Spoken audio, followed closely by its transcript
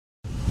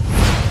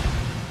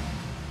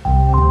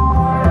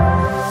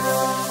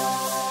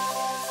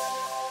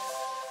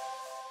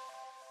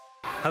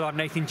Hello, I'm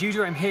Nathan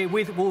Judah. I'm here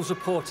with Wolves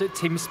reporter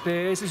Tim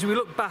Spears as we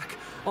look back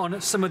on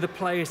some of the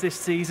players this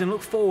season,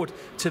 look forward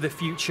to the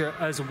future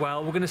as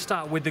well. We're going to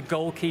start with the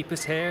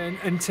goalkeepers here.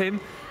 And Tim,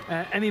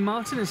 Emi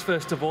Martinez,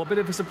 first of all, a bit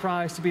of a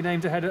surprise to be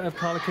named ahead of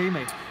Carl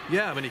Hakimi.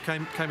 Yeah, I mean, he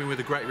came in with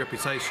a great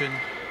reputation.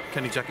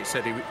 Kenny Jackett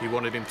said he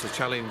wanted him to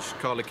challenge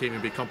Carl Hakimi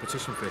and be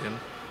competition for him.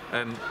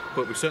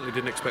 But we certainly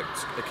didn't expect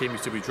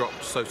Hakimi to be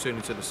dropped so soon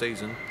into the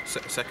season.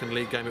 Second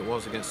league game it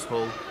was against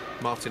Hull.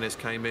 Martinez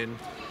came in,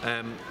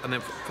 and then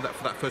for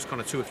that first kind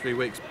of 2 or 3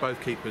 weeks,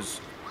 both keepers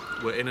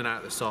were in and out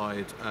of the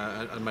side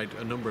and made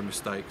a number of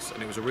mistakes,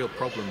 and it was a real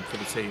problem for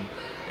the team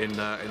in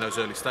those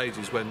early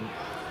stages when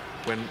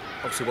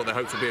obviously what they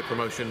hoped to be a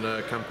promotion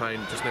campaign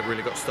just never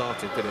really got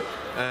started, did it?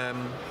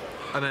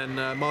 And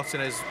then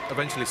Martinez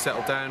eventually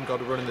settled down,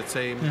 got a run in the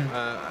team,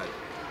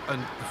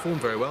 and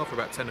performed very well for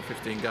about 10 or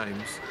 15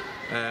 games,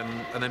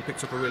 and then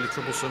picked up a really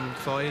troublesome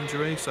thigh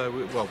injury. So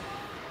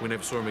we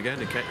never saw him again.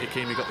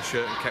 Hakimi got the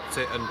shirt and kept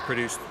it, and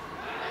produced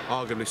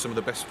arguably some of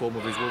the best form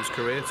of his Wolves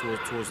career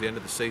towards the end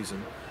of the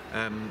season.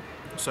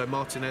 So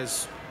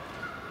Martinez,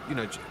 you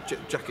know,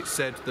 Jackett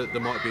said that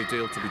there might be a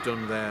deal to be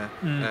done there,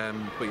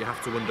 but you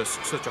have to wonder,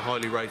 such a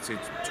highly rated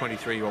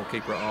 23-year-old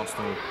keeper at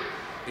Arsenal,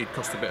 he'd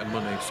cost a bit of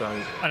money. So,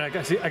 and I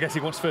guess he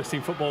wants first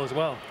team football as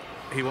well.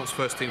 He wants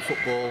first team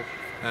football.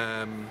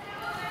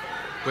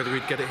 Whether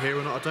he'd get it here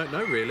or not, I don't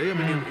know really. I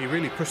mean, he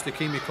really pushed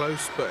Hakimi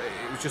close, but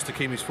it was just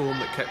Hakimi's form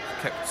that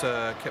kept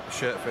the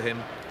shirt for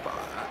him. But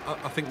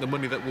I think the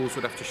money that Wolves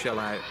would have to shell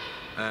out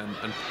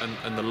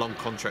and the long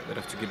contract they'd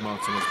have to give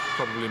Martinez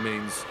probably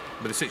means,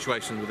 with the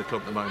situation with the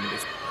club at the moment,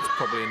 it's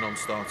probably a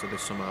non-starter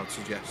this summer, I'd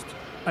suggest.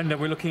 And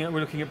we're looking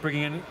at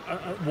bringing in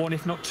one,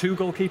 if not two,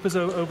 goalkeepers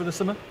over the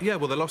summer. Yeah,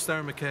 well, they lost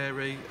Aaron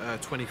McCary,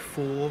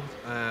 24,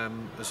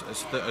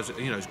 as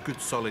you know, as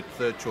good, solid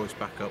third choice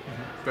backup,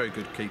 very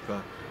good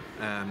keeper.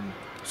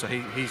 So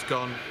he's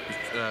gone.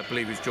 I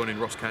believe he's joining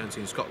Ross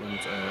County in Scotland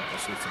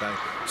today.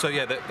 So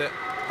yeah,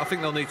 I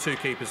think they'll need two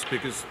keepers,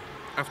 because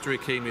after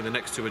Hakimi, the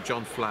next two are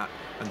John Flatt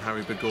and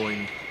Harry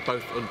Burgoyne,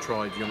 both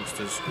untried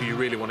youngsters who you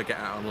really want to get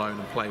out on loan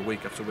and play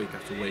week after week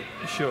after week.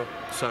 Sure.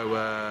 So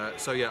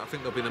yeah, I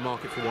think they'll be in the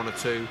market for one or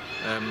two.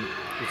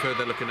 We've heard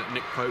they're looking at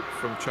Nick Pope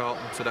from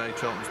Charlton today,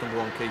 Charlton's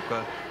 #1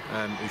 keeper,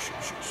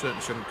 who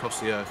certainly shouldn't cost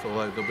the earth,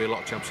 although there'll be a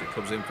lot of Championship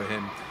clubs in for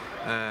him.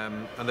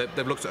 And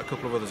they've looked at a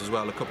couple of others as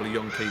well, a couple of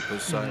young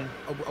keepers. So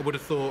I would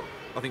have thought,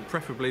 I think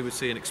preferably we'd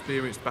see an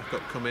experienced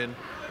backup come in.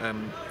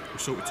 We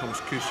saw it with Thomas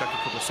Kuszczak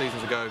a couple of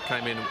seasons ago,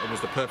 came in and was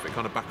the perfect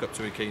kind of backup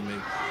to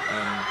Hakimi.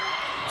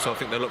 So I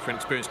think they'll look for an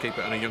experienced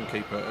keeper and a young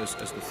keeper as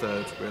the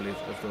third, really,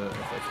 of the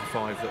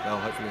five that they'll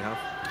hopefully have.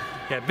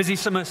 Yeah, busy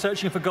summer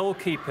searching for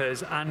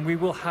goalkeepers, and we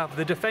will have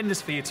the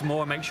defenders for you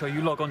tomorrow. Make sure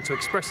you log on to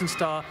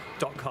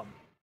expressandstar.com.